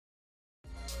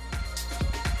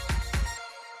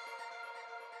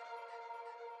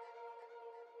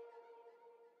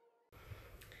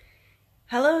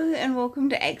Hello and welcome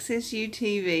to Access You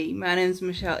TV. My name is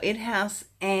Michelle Edhouse,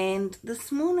 and this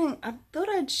morning I thought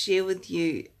I'd share with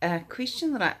you a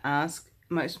question that I ask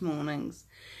most mornings.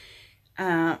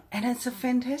 And it's a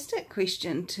fantastic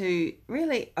question to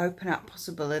really open up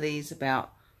possibilities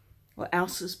about what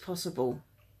else is possible.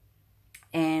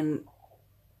 And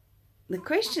the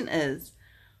question is,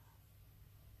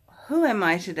 who am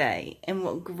I today, and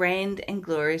what grand and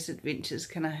glorious adventures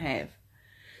can I have?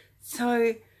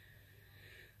 So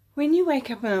when you wake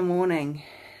up in the morning,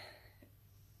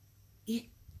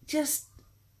 it's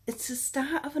the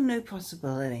start of a new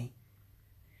possibility.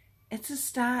 It's the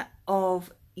start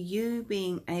of you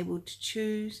being able to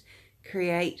choose,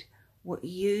 create what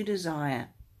you desire.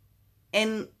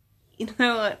 And you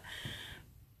know what?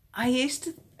 I used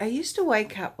to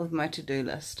wake up with my to-do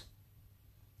list.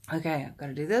 Okay, I've got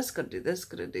to do this, got to do this,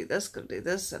 got to do this, got to do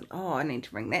this, and oh, I need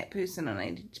to bring that person, and I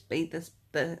need to be this,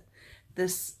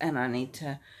 and I need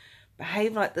to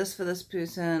behave like this for this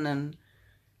person, and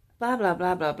blah, blah,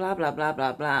 blah, blah, blah, blah, blah,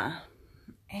 blah, blah.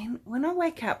 And when I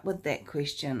wake up with that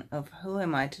question of who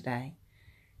am I today,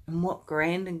 and what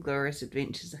grand and glorious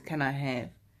adventures can I have,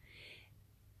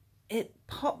 it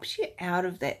pops you out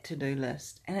of that to-do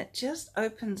list, and it just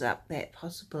opens up that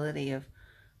possibility of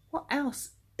what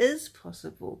else is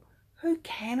possible. Who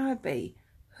can I be?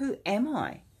 Who am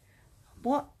I?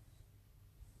 What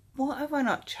have I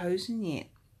not chosen yet?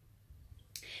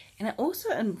 And it also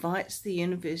invites the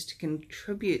universe to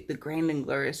contribute the grand and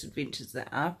glorious adventures that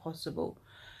are possible,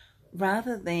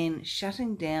 rather than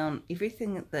shutting down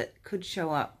everything that could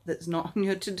show up that's not on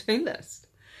your to-do list.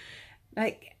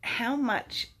 Like, how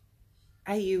much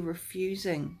are you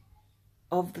refusing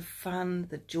of the fun,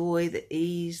 the joy, the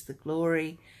ease, the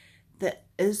glory that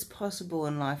is possible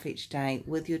in life each day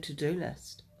with your to-do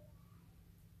list?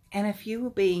 And if you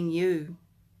were being you,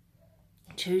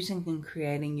 choosing and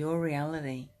creating your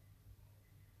reality,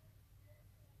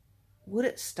 would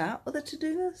it start with a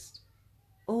to-do list?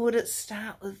 Or would it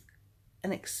start with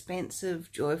an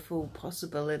expansive, joyful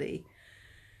possibility?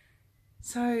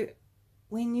 So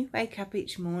when you wake up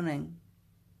each morning,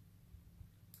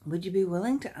 would you be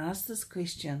willing to ask this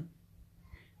question?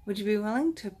 Would you be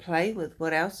willing to play with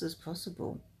what else is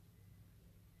possible?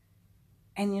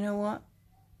 And you know what?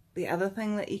 The other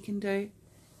thing that you can do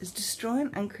is destroy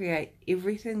and uncreate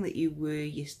everything that you were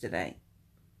yesterday.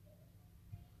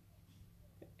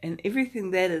 And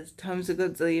everything that is times a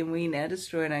godzillion, we now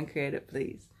destroy and uncreate it,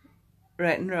 please.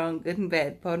 Right and wrong, good and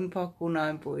bad, pod and pock, all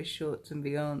nine boys, shorts and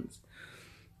beyonds.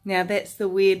 Now that's the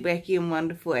weird, wacky and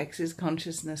wonderful Access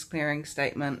Consciousness clearing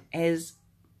statement, as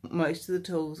most of the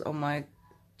tools on my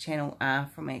channel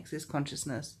are from Access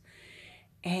Consciousness.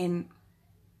 And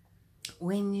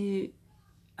when you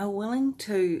are willing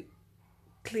to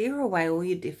clear away all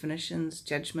your definitions,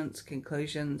 judgments,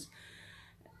 conclusions,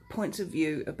 points of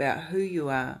view about who you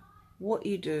are, what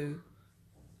you do,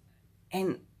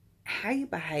 and how you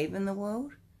behave in the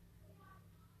world,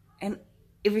 and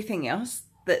everything else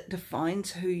that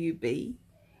defines who you be,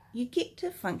 you get to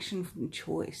function from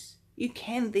choice. You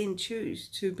can then choose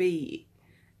to be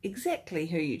exactly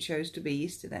who you chose to be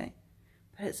yesterday.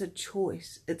 But it's a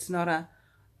choice. It's not a,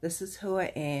 this is who I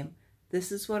am,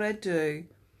 this is what I do.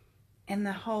 And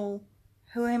the whole,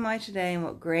 who am I today and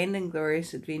what grand and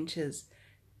glorious adventures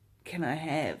can I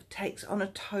have, takes on a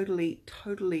totally,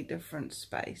 totally different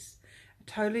space, a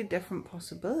totally different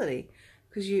possibility,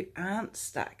 because you aren't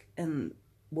stuck in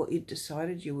what you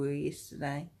decided you were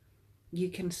yesterday. You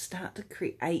can start to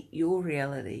create your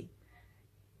reality,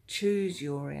 choose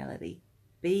your reality,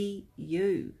 be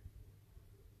you,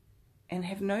 and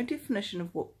have no definition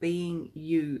of what being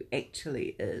you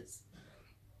actually is.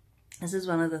 This is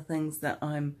one of the things that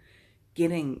I'm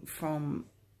getting from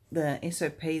the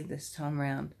SOP this time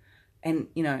around. And,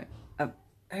 you know, I've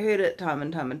heard it time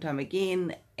and time and time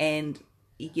again, and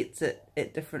he gets it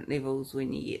at different levels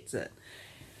when he gets it.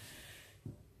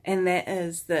 And that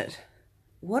is that,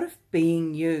 what if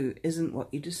being you isn't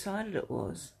what you decided it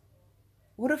was?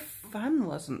 What if fun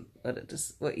wasn't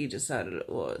what you decided it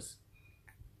was?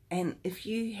 And if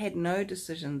you had no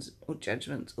decisions or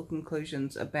judgments or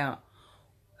conclusions about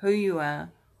who you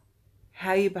are,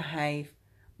 how you behave,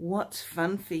 what's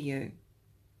fun for you,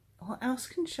 what else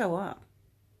can show up?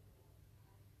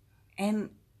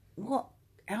 And what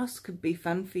else could be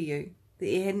fun for you that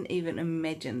you hadn't even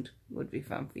imagined would be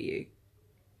fun for you?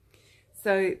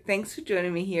 So thanks for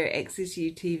joining me here at Access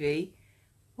You TV.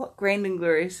 What grand and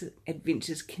glorious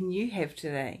adventures can you have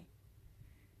today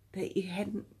that you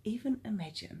hadn't even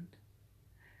imagined?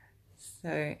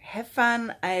 So have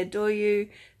fun. I adore you.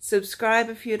 Subscribe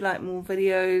if you'd like more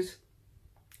videos.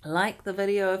 Like the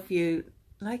video if you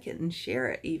like it and share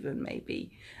it even,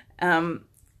 maybe.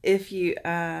 If you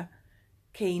are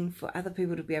keen for other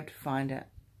people to be able to find it.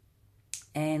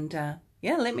 And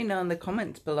yeah, let me know in the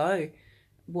comments below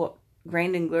what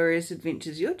grand and glorious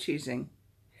adventures you're choosing.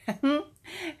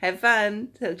 Have fun.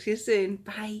 Talk to you soon.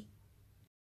 Bye.